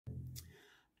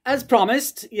As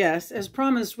promised, yes, as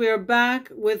promised, we are back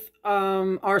with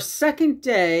our second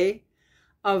day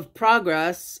of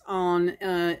progress on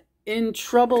In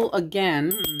Trouble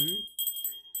Again.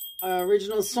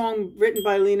 Original song written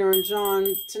by Lena and John.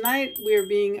 Tonight we are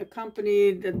being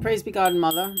accompanied, praise be God and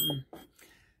Mother.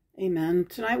 Amen.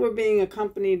 Tonight we're being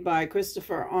accompanied by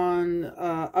Christopher on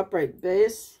upright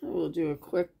bass. We'll do a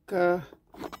quick,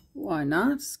 why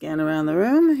not, scan around the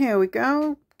room. Here we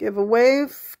go. Give a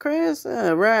wave, Chris.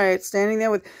 All right, standing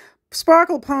there with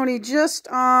Sparkle Pony just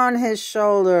on his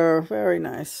shoulder. Very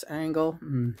nice angle.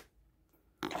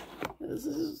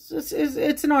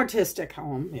 It's an artistic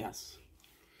home, yes.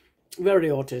 Very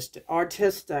artistic.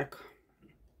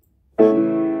 So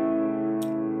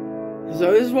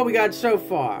this is what we got so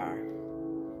far.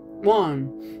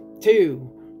 1,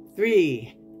 2,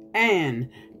 3, and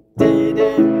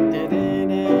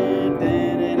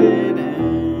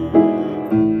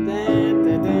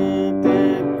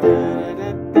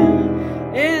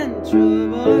in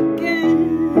trouble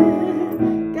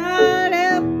again. God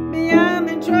help me, I'm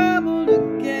in trouble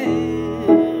again.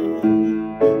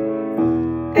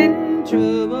 In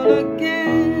trouble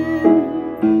again.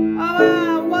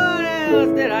 Oh, what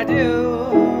else did I do?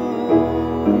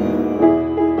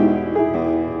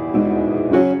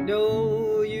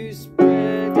 No use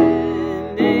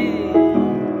pretending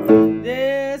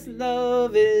this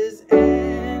love is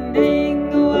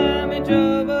ending. Oh, I'm in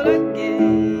trouble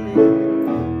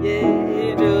again.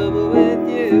 Yeah, trouble with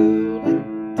you.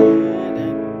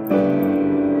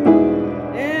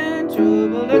 In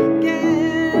trouble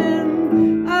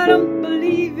again. I don't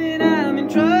believe it, I'm in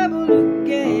trouble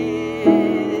again.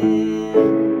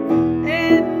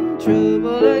 In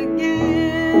trouble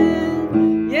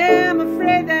again. Yeah, I'm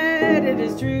afraid that it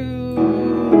is true.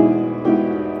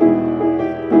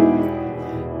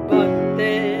 But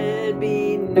there'd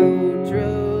be no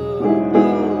trouble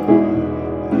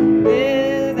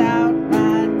without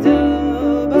my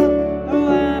double. Oh,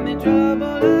 I'm in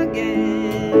trouble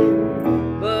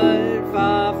again, but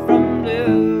far from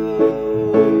blue.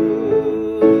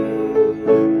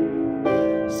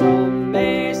 Some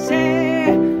may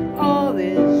say all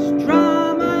this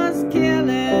drama's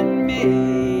killing me.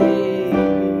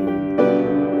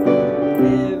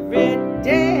 Every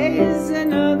day is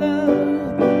another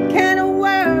can of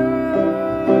worms.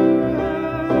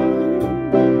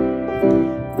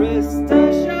 Rest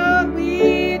assured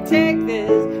we take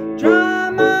this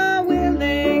drama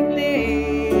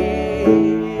willingly.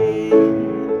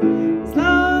 As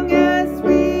long as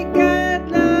we got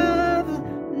love,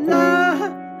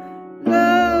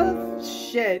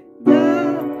 shit,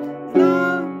 love.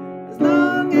 As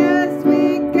long as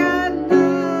we got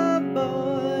love,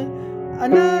 boy,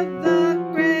 another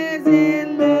crazy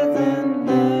lesson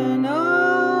learned.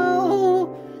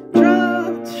 Oh,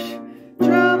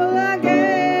 trouble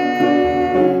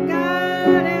again.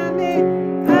 God help me,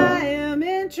 I am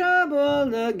in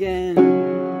trouble again.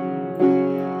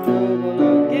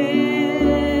 Trouble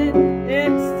again,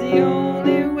 it's the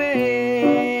only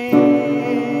way.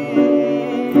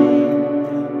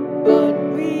 But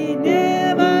we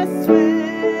never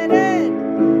sweat it.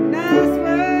 Nice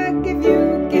work if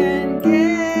you can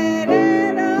get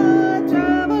it. Oh,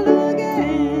 trouble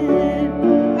again.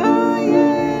 Oh,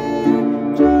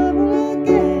 yeah, trouble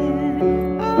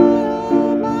again.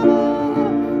 Oh,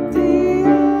 mama,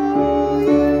 T-O-U-B-L-E.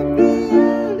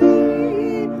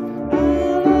 I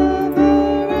love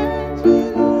her and she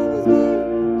loves me.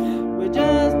 We're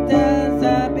just as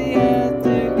happy as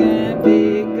two can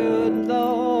be, good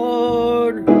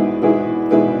Lord.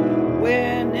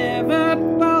 We're never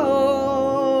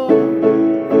both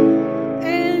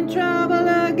in trouble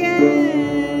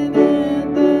again.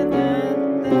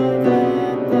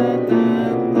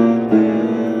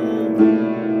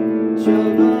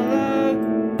 Trouble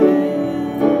again.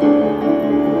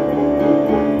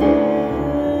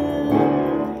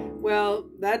 Well,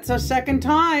 that's our second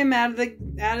time out of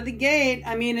the gate.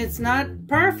 I mean, it's not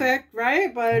perfect,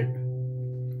 right? But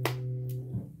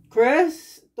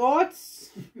Chris,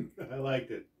 thoughts? I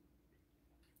liked it.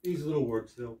 Needs a little work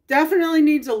still. Definitely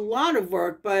needs a lot of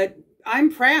work, but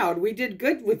I'm proud. We did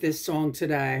good with this song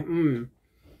today.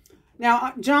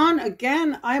 Now, John,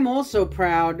 again, I'm also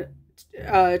proud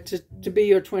to be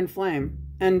your twin flame,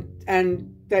 and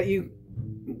that you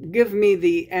give me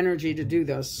the energy to do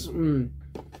this.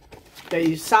 That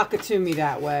you sock it to me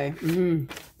that way.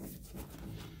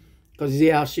 Because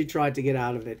yeah, she tried to get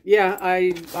out of it. Yeah,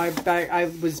 I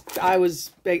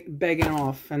was begging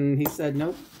off, and he said,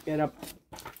 nope, get up,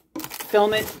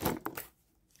 film it,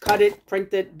 cut it,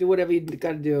 print it, do whatever you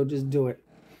got to do, just do it.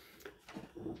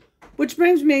 Which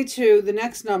brings me to the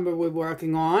next number we're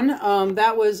working on.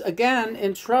 That was, again,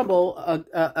 In Trouble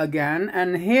again.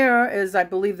 And here is, I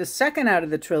believe, the second out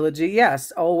of the trilogy.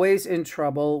 Yes, Always in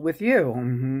Trouble with You.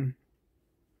 Mm-hmm.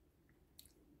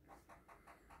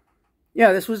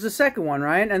 Yeah, this was the second one,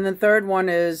 right? And the third one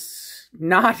is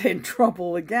Not in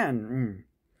Trouble Again.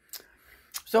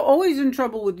 So Always in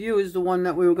Trouble with You is the one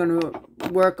that we were going to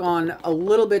work on a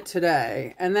little bit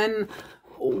today. And then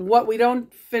what we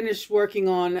don't finish working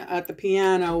on at the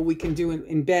piano, we can do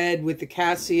in bed with the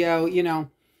Casio, you know.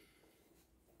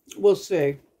 We'll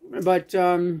see. But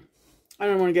I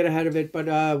don't want to get ahead of it.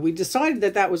 But we decided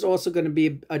that that was also going to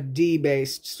be a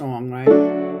D-based song, right?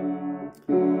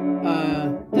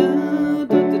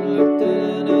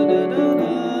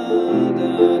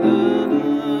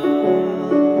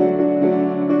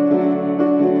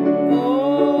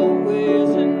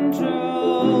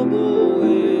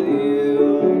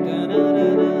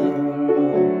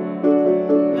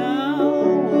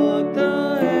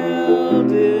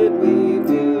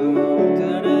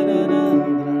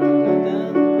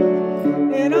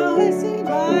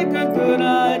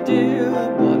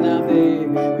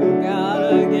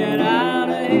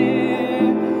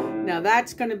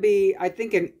 That's going to be, I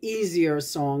think, an easier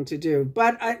song to do.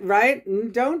 But, right?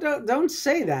 Don't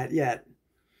say that yet.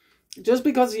 Just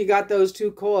because you got those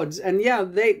two chords. And yeah,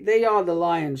 they are the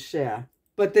lion's share.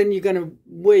 But then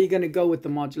where you're going to go with the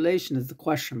modulation is the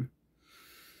question.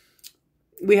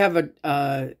 We have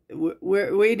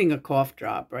we're eating a cough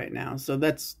drop right now. So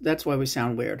that's why we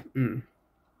sound weird.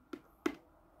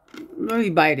 Let me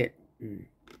bite it.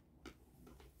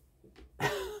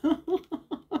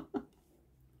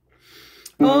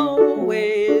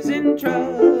 Always in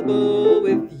trouble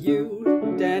with you.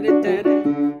 Da -da -da -da,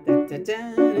 da -da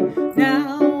 -da.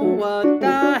 Now what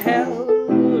the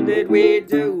hell did we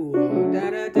do? Da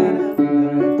 -da -da -da,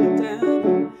 da -da -da.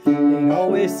 It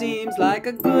always seems like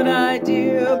a good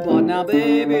idea, but now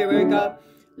baby wake up.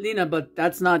 Lena, but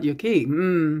that's not your key.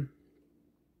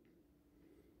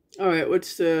 All right,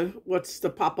 what's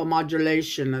the papa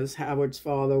modulation, as Howard's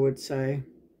father would say?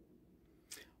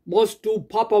 Let's do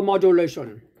papa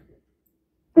modulation.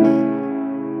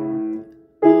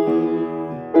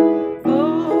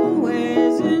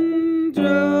 Always in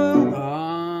trouble.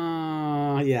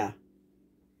 Yeah.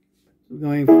 We're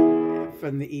going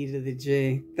from the E to the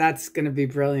G. That's going to be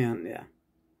brilliant, yeah.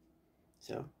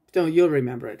 So, you'll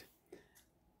remember it.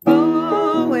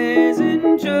 Always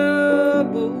in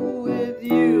trouble with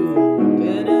you.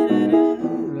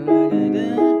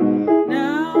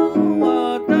 Now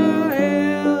what the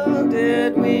hell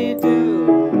did we do?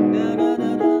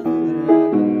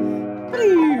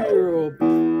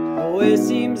 Always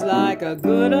seems like a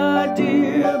good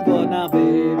idea, but now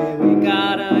baby we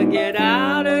gotta get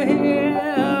out of here.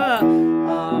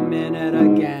 A minute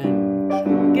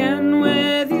again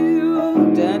with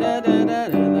you. Da -da -da -da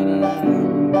 -da -da -da.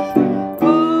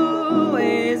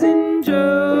 Always in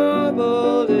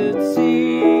trouble it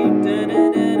seems. Da -da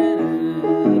 -da -da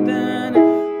 -da -da.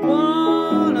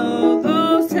 One of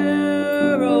those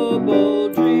terrible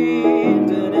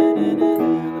dreams. Da -da -da -da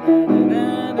 -da -da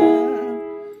 -da.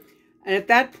 And at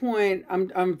that point,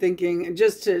 I'm thinking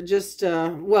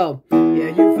well, yeah,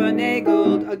 you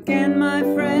finagled again, my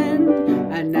friend,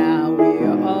 and now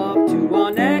we're off to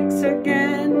our next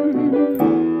again.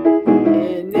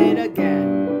 In it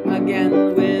again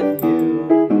with you.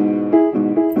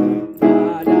 Da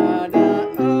da da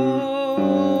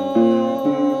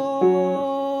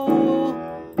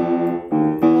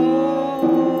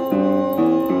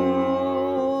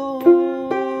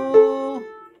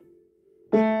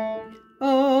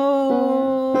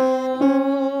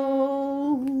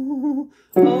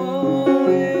Oh,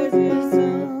 is it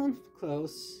so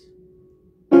close?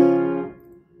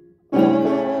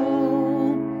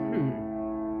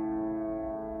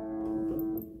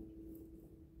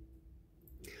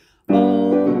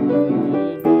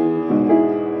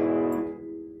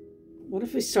 What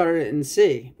if we started it in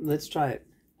C? Let's try it.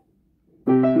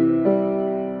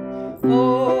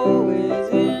 Always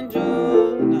in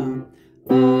trouble. No.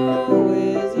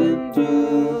 Always in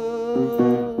trouble.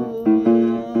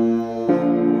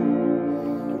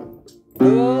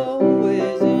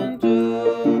 Always in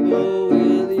trouble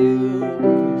with you.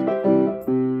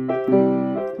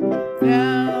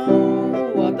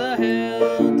 Now, what the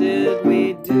hell did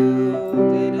we do?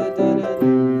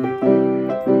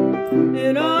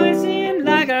 It always seemed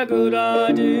like a good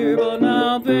idea, but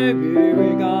now, baby,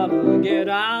 we gotta get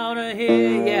out of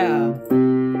here, yeah.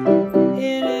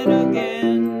 In it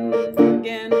again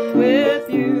with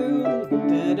you.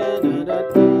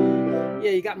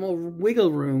 Yeah, you got more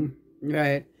wiggle room.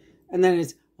 Right. And then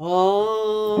it's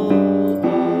Always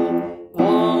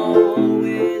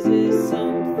is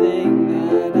something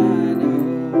that I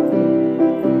know.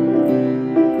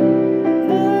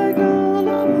 Like all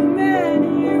of the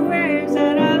many ways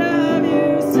that I love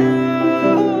you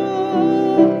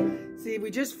so. See,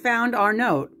 we just found our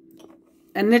note.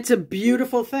 And it's a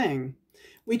beautiful thing.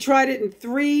 We tried it in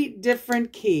 3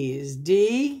 different keys.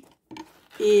 D,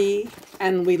 E,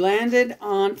 and we landed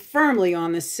firmly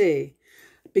on the C.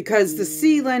 Because the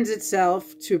C lends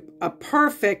itself to a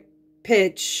perfect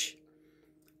pitch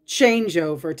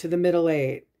changeover to the middle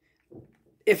 8.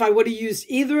 If I would have used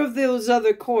either of those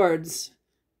other chords,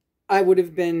 I would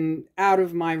have been out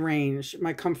of my range,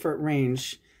 my comfort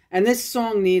range. And this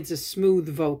song needs a smooth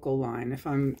vocal line.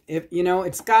 If you know,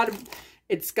 it's got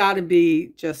to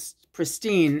be just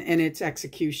pristine in its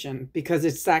execution because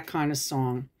it's that kind of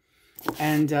song.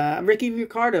 And Ricky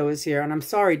Ricardo is here. And I'm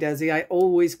sorry, Desi, I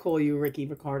always call you Ricky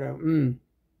Ricardo.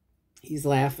 He's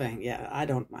laughing. Yeah, I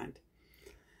don't mind.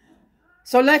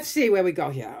 So let's see where we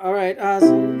go here. All right.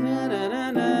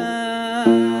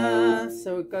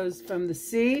 So it goes from the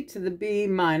C to the B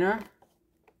minor.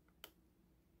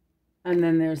 And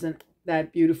then there's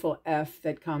that beautiful F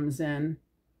that comes in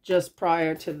just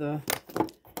prior to that.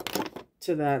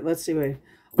 Let's see. Wait.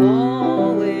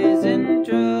 Always in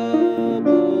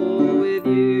trouble with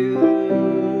you.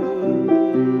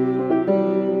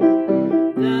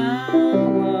 Now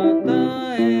what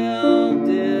the hell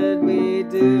did we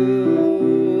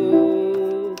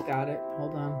do? Got it.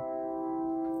 Hold on.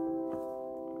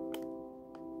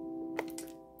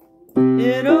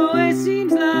 It always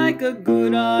seems like a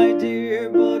good idea,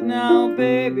 but now,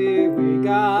 baby, we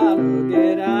gotta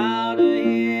get out of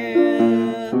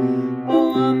here.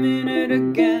 Oh, I'm in it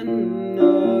again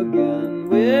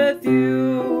with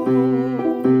you.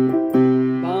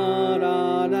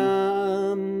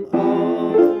 Ba-da-dum.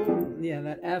 Oh, yeah,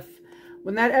 that F.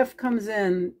 When that F comes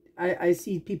in, I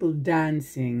see people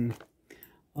dancing.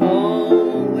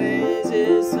 Always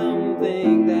is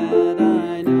something that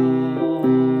I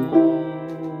know.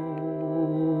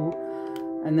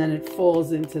 And then it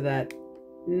falls into that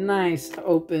nice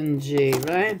open G,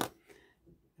 right?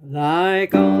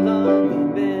 Like all of the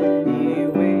many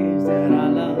ways that I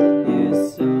love you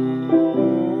so.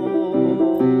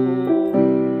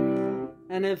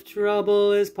 And if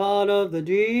trouble is part of the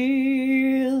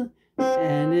deal,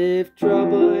 and if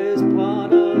trouble is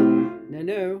part of...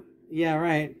 No. Yeah,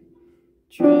 right.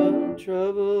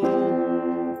 Trouble.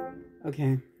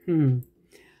 Okay.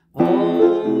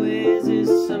 Always is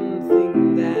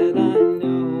something that I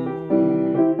know.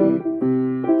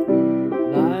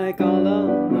 Like all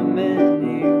of the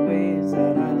many ways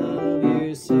that I love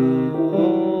you so.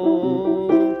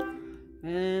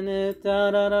 And if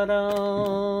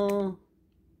da-da-da-da.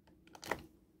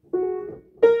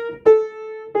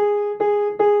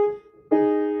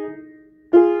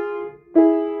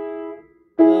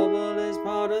 Trouble is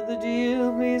part of the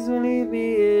deal, please believe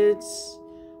me, it's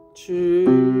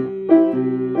true.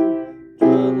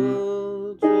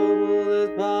 Trouble is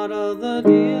part of the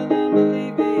deal, and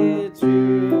believe me, it's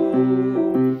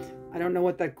true. I don't know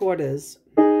what that chord is.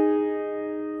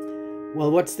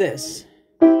 Well, what's this?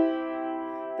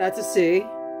 That's a C.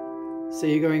 So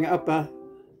you're going up a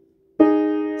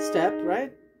step,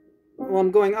 right? Well,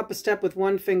 I'm going up a step with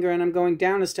one finger, and I'm going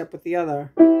down a step with the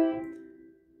other.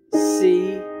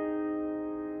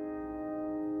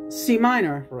 C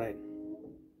minor, right?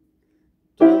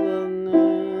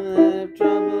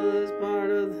 Trouble is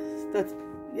part of that's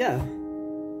yeah.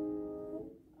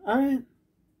 All right.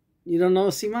 You don't know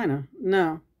C minor?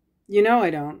 No. You know I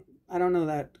don't. I don't know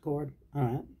that chord. All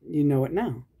right. You know it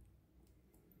now.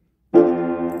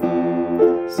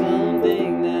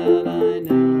 Something that I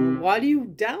know. Why do you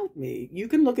doubt me? You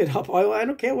can look it up. I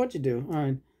don't care what you do. All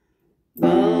right.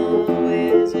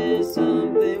 Always is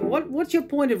something. What's your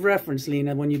point of reference,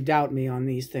 Lena, when you doubt me on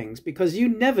these things? Because you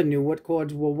never knew what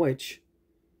chords were which.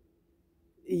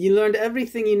 You learned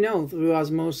everything you know through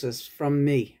osmosis from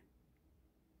me.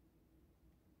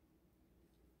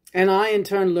 And I, in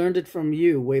turn, learned it from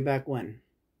you way back when.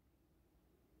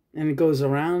 And it goes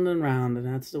around and round, and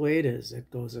that's the way it is.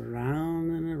 It goes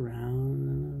around and around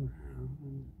and around.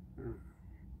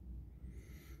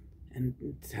 And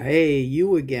hey,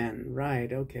 you again.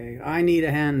 Right, okay. I need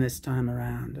a hand this time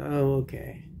around. Oh,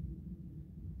 okay.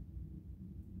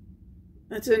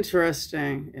 That's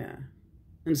interesting, yeah.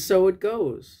 And so it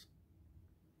goes.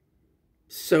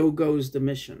 So goes the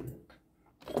mission.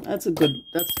 That's a good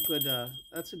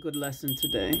lesson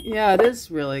today. Yeah, it is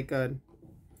really good.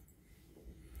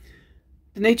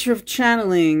 the nature of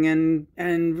channeling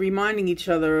and reminding each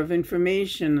other of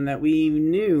information that we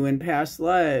knew in past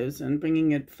lives and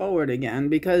bringing it forward again.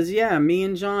 Because, yeah, me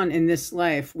and John in this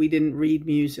life, we didn't read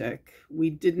music. We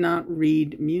did not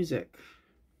read music.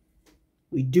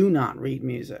 We do not read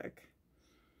music.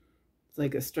 It's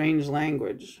like a strange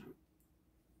language,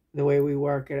 the way we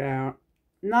work it out.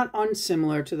 Not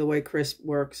unsimilar to the way Chris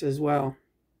works as well.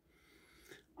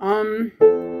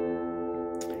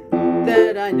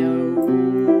 That I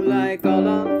know, like all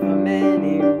of the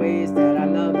many ways that I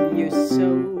love you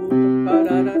so.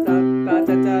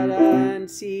 And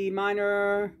C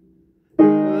minor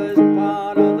was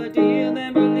part of the deal,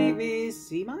 then believe me,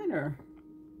 C minor.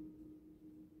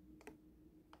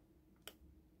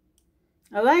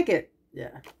 I like it.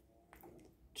 Yeah.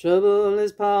 Trouble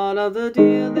is part of the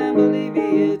deal, then believe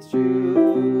me, it's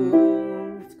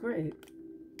true. It's great.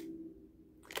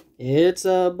 It's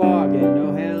a bargain,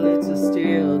 no hell, it's a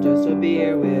steal, just to be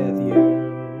here with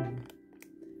you.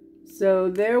 So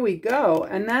there we go,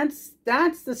 and that's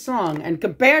the song. And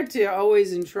compared to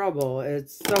Always in Trouble,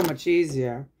 it's so much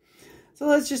easier. So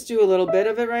let's just do a little bit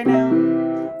of it right now.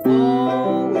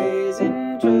 Always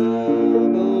in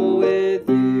trouble with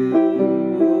you.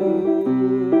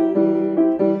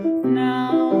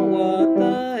 Now what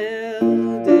the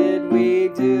hell did we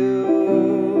do?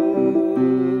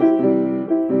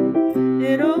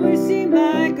 It always seemed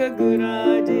like a good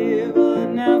idea, but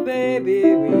now, baby,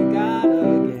 we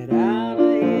gotta get out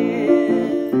of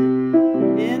here.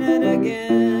 In it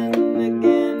again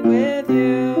with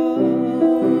you.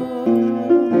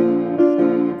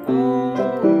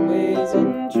 Always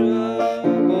in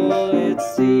trouble, it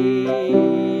seems.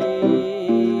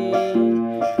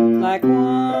 Like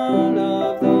one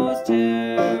of those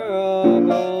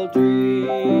terrible dreams.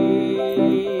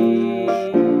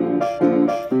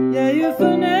 Yeah, you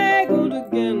finagled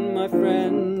again, my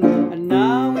friend, and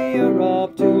now we are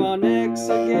up to our necks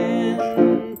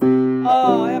again.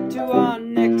 Oh, up to our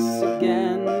necks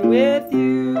again with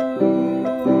you.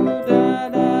 Da,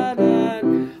 da, da.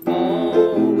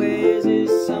 Always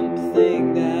is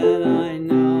something that I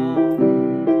know.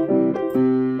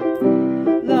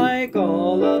 Like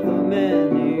all of the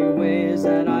many ways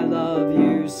that I love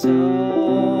you so.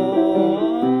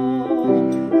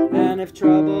 And if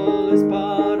trouble is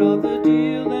part of the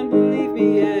deal, then believe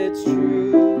me, it's true.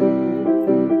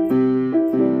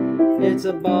 It's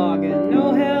a bargain,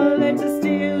 no hell, it's a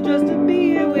steal, just to be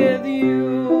here with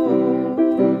you.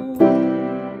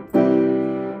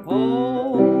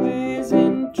 Always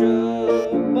in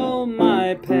trouble,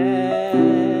 my pet.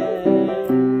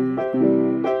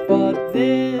 But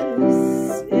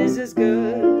this is as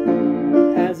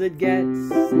good as it gets.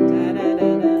 Da, da,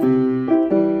 da, da.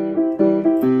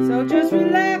 So just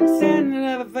relax and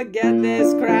never forget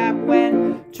this crap.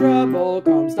 When trouble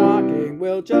comes knocking,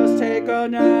 we'll just take a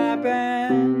nap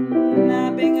and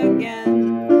napping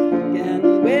again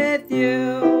with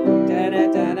you. Da, da,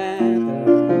 da, da, da.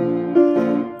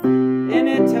 In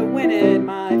it to win it,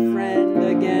 my friend,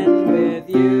 again with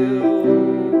you.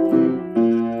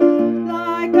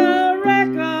 Like a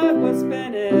record, we'll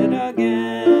spin it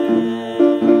again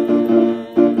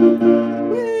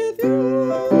with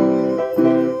you.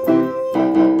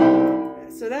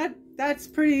 So that's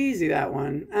pretty easy, that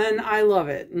one, and I love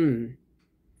it.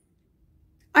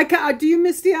 Do you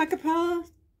miss the acapella,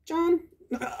 John?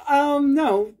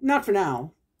 No, not for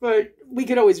now, but we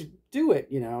could always do it,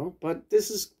 you know. But this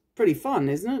is pretty fun,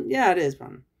 isn't it? Yeah, it is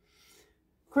fun.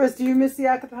 Chris, do you miss the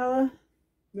acapella?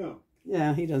 No.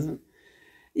 Yeah, he doesn't.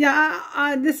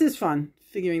 Yeah, this is fun.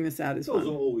 Figuring this out is fun. Those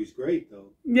are always great,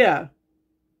 though. Yeah.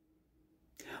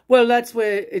 Well, that's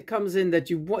where it comes in that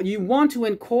you want to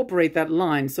incorporate that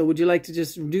line. So would you like to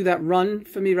just do that run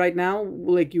for me right now?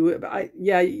 Like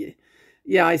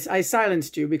I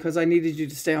silenced you because I needed you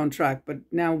to stay on track, but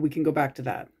now we can go back to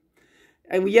that.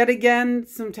 And yet again,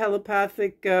 some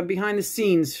telepathic behind the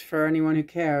scenes for anyone who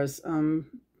cares.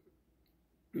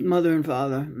 Mother and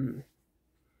father.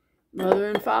 Mother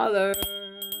and father.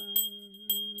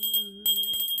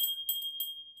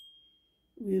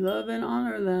 We love and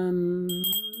honor them.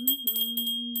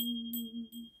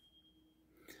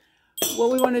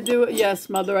 What we want to do, yes,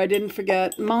 Mother, I didn't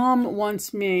forget. Mom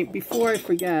wants me, before I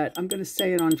forget, I'm going to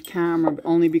say it on camera, but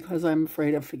only because I'm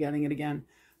afraid of forgetting it again.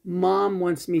 Mom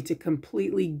wants me to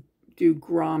completely do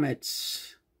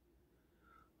grommets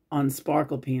on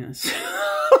Sparkle Penis.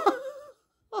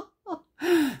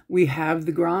 We have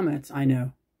the grommets, I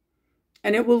know.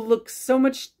 And it will look so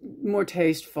much more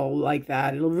tasteful like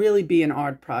that. It'll really be an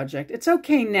art project. It's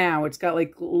okay now. It's got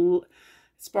like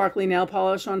sparkly nail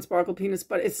polish on Sparkle Penis,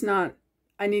 but it's not,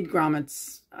 I need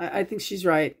grommets. I think she's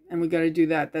right. And we got to do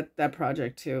that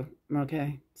project too.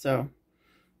 Okay. So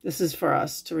this is for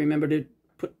us to remember to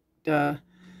put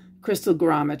crystal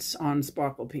grommets on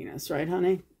Sparkle Penis. Right,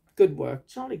 honey? Good work.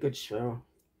 Jolly good show.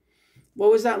 What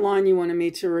was that line you wanted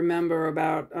me to remember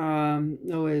about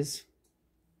Noah's?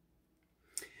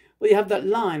 Well, you have that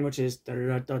line, which is...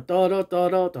 Yeah,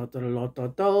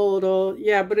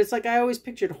 but it's like I always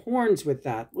pictured horns with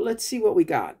that. Well, let's see what we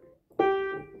got.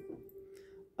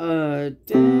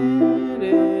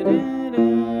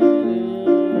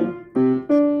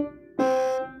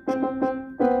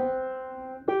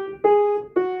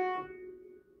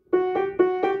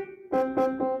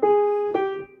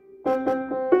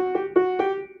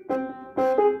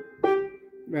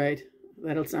 Right.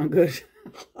 That'll sound good.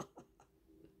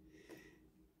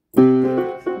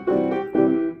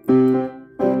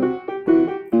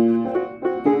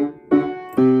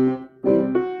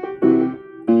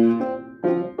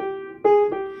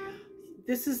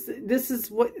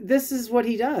 This is what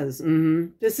he does.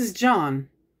 This is John.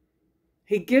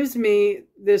 He gives me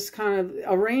this kind of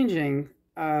arranging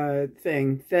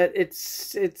thing that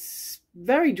it's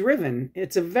very driven.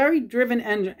 It's a very driven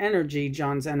energy,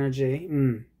 John's energy.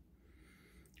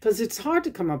 Because it's hard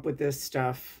to come up with this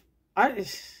stuff.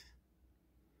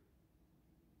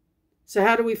 So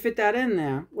how do we fit that in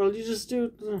there? Well, you just do...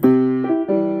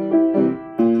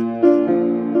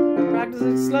 Practice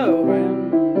it slow, right?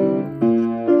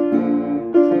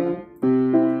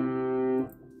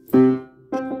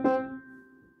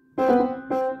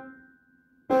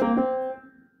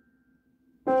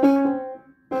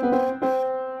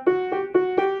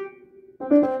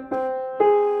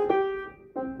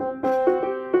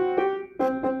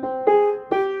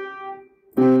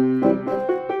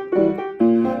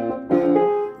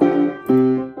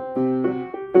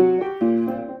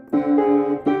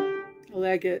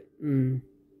 It.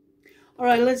 All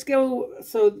right, let's go.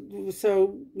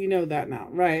 So we know that now,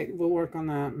 right? We'll work on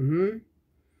that.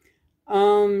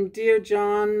 Dear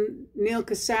John, Neil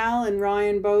Casal and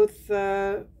Ryan both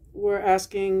were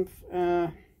asking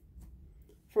for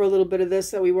a little bit of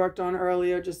this that we worked on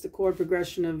earlier, just the chord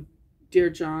progression of Dear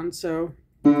John. So.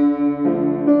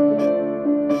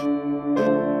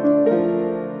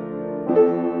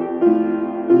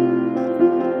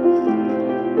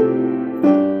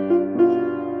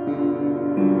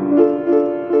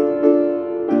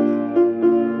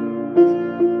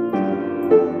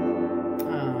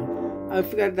 I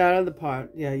forgot that other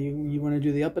part. Yeah, you want to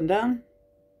do the up and down?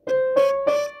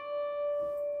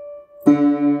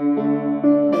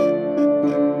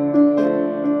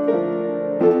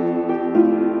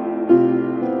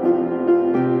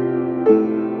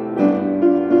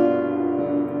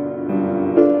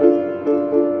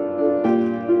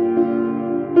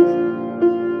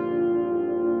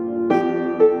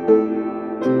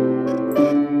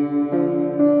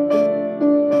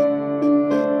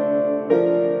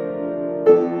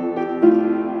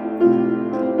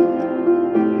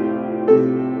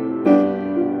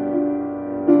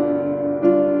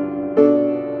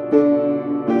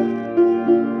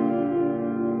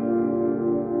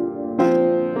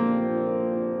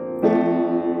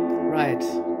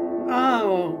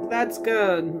 That's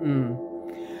good.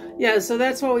 Yeah, so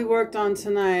that's what we worked on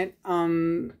tonight.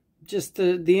 Just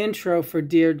the intro for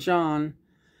Dear John.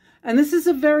 And this is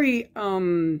a very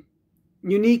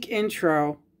unique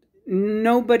intro.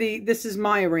 This is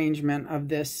my arrangement of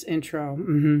this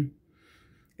intro.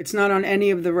 It's not on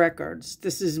any of the records.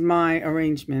 This is my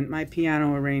arrangement, my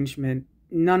piano arrangement.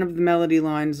 None of the melody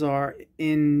lines are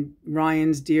in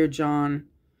Ryan's Dear John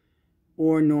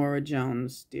or Nora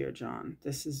Jones' Dear John.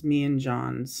 This is me and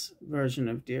John's version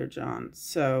of Dear John.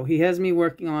 So he has me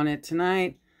working on it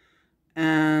tonight.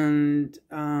 And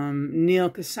Neil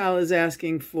Casal is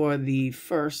asking for the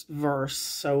first verse.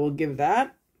 So we'll give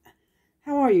that.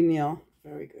 How are you, Neil?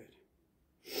 Very good.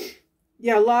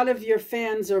 Yeah, a lot of your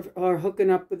fans are hooking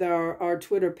up with our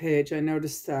Twitter page. I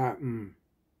noticed that.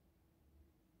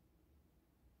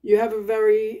 You have a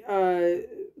very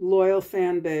loyal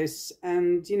fan base,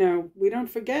 and you know, we don't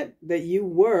forget that you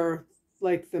were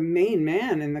like the main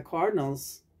man in the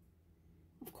Cardinals.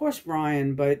 Of course,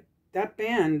 Ryan, but that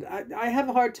band, I have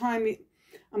a hard time.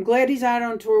 I'm glad he's out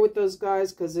on tour with those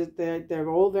guys because they're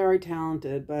all very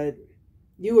talented, but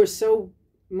you were so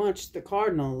much the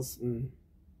Cardinals.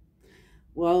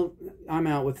 Well, I'm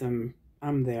out with them.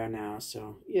 I'm there now,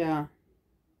 so yeah.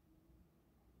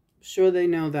 Sure they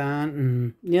know that.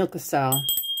 Neil Casal.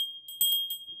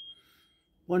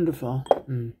 Wonderful.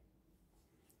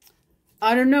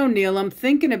 I don't know, Neil. I'm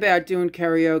thinking about doing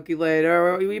karaoke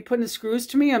later. Are you putting the screws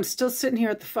to me? I'm still sitting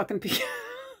here at the fucking piano.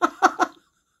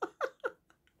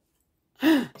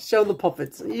 Show the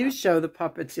puppets. You show the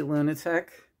puppets, you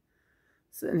lunatic.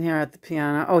 Sitting here at the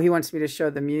piano. Oh, he wants me to show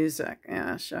the music.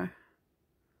 Yeah, sure.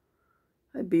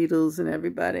 The Beatles and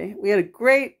everybody. We had a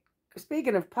great,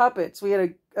 speaking of puppets, we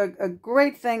had a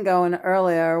great thing going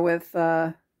earlier with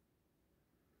the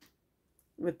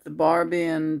Barbie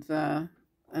and the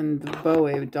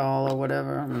Bowie doll or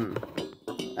whatever.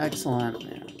 Excellent.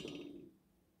 Yeah.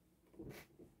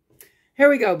 Here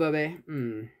we go, Bobby.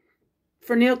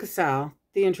 For Neil Casal,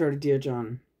 the intro to Dear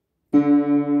John.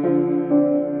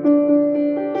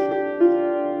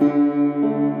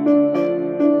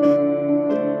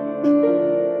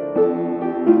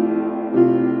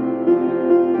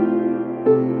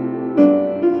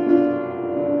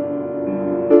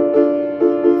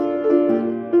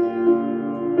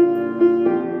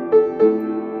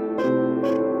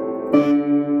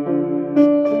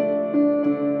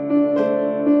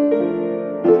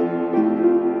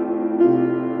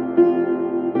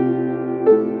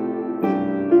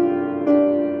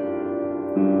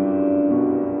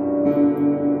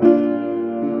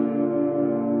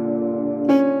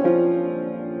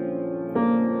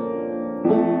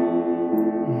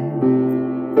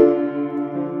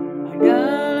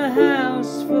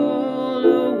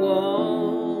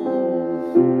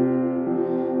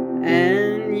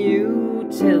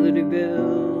 Utility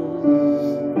bills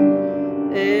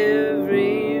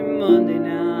every Monday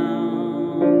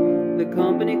now. The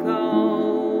company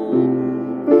calls.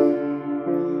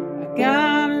 I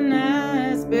got a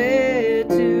nice bed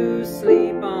to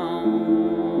sleep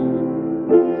on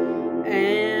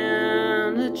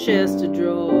and a chest of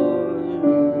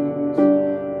drawers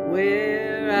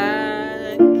where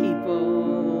I keep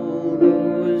all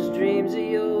those dreams of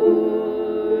yours.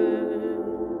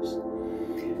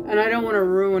 And I don't want to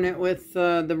ruin it with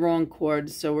the wrong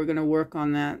chords, so we're going to work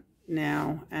on that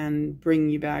now and bring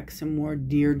you back some more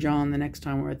Dear John the next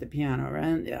time we're at the piano,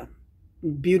 right? Yeah.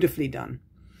 Beautifully done.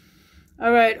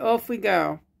 All right, off we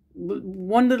go.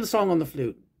 One little song on the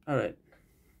flute. All right.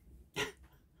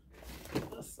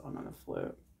 A song on the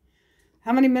flute.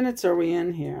 How many minutes are we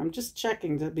in here? I'm just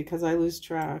checking because I lose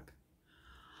track.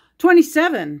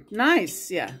 27.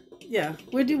 Nice. Yeah. Yeah.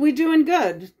 We're doing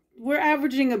good. We're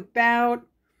averaging about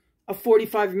a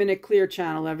 45-minute clear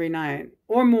channel every night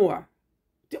or more.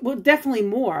 Well, definitely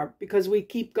more because we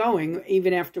keep going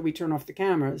even after we turn off the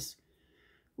cameras.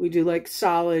 We do like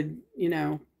solid, you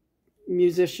know,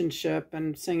 musicianship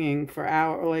and singing for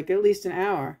hour or like at least an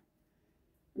hour.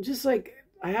 I'm just like,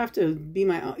 I have to be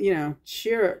my, you know,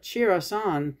 cheer us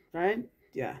on, right?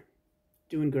 Yeah.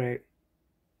 Doing great.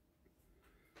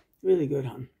 Really good,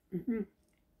 hon.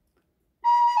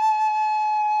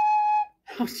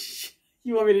 Oh,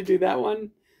 you want me to do that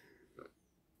one?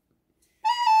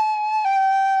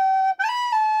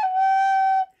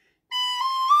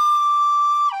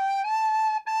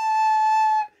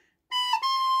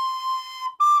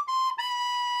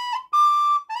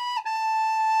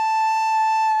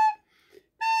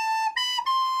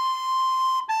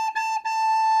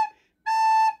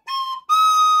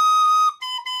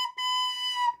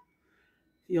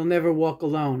 You'll never walk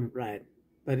alone, right?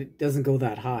 But it doesn't go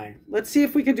that high. Let's see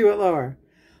if we can do it lower.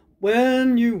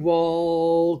 When you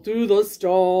walk through the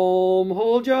storm,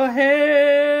 hold your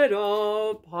head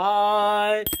up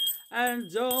high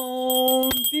and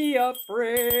don't be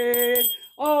afraid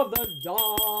of the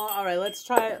dawn. All right, let's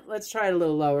try it a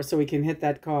little lower so we can hit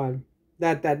that chord,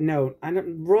 that note.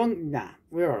 I'm wrong. Nah,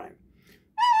 we're all right.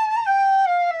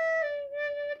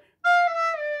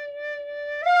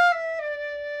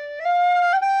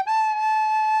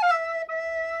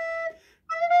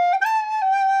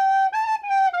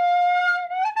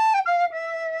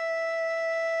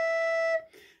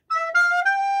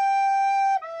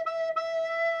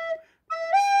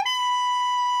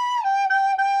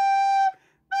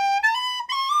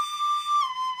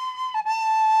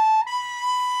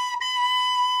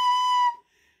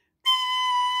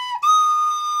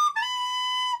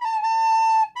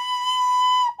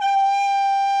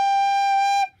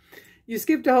 You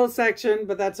skipped a whole section,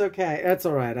 but that's okay. That's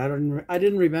all right. I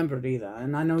didn't remember it either,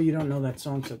 and I know you don't know that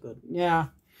song so good. Yeah.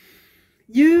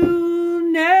 You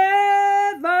never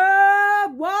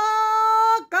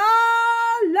walk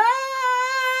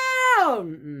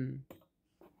alone.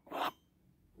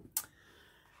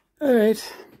 All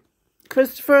right,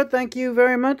 Christopher. Thank you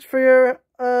very much for your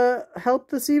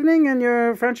help this evening and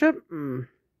your friendship.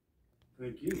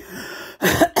 Thank you.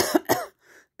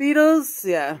 Beatles,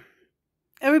 yeah.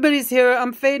 Everybody's here.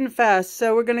 I'm fading fast,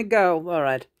 so we're going to go. All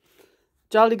right.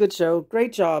 Jolly good show.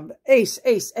 Great job. Ace,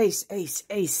 ace, ace, ace,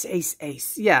 ace, ace,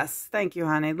 ace. Yes. Thank you,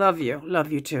 honey. Love you.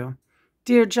 Love you, too.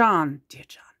 Dear John. Dear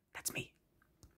John. That's me.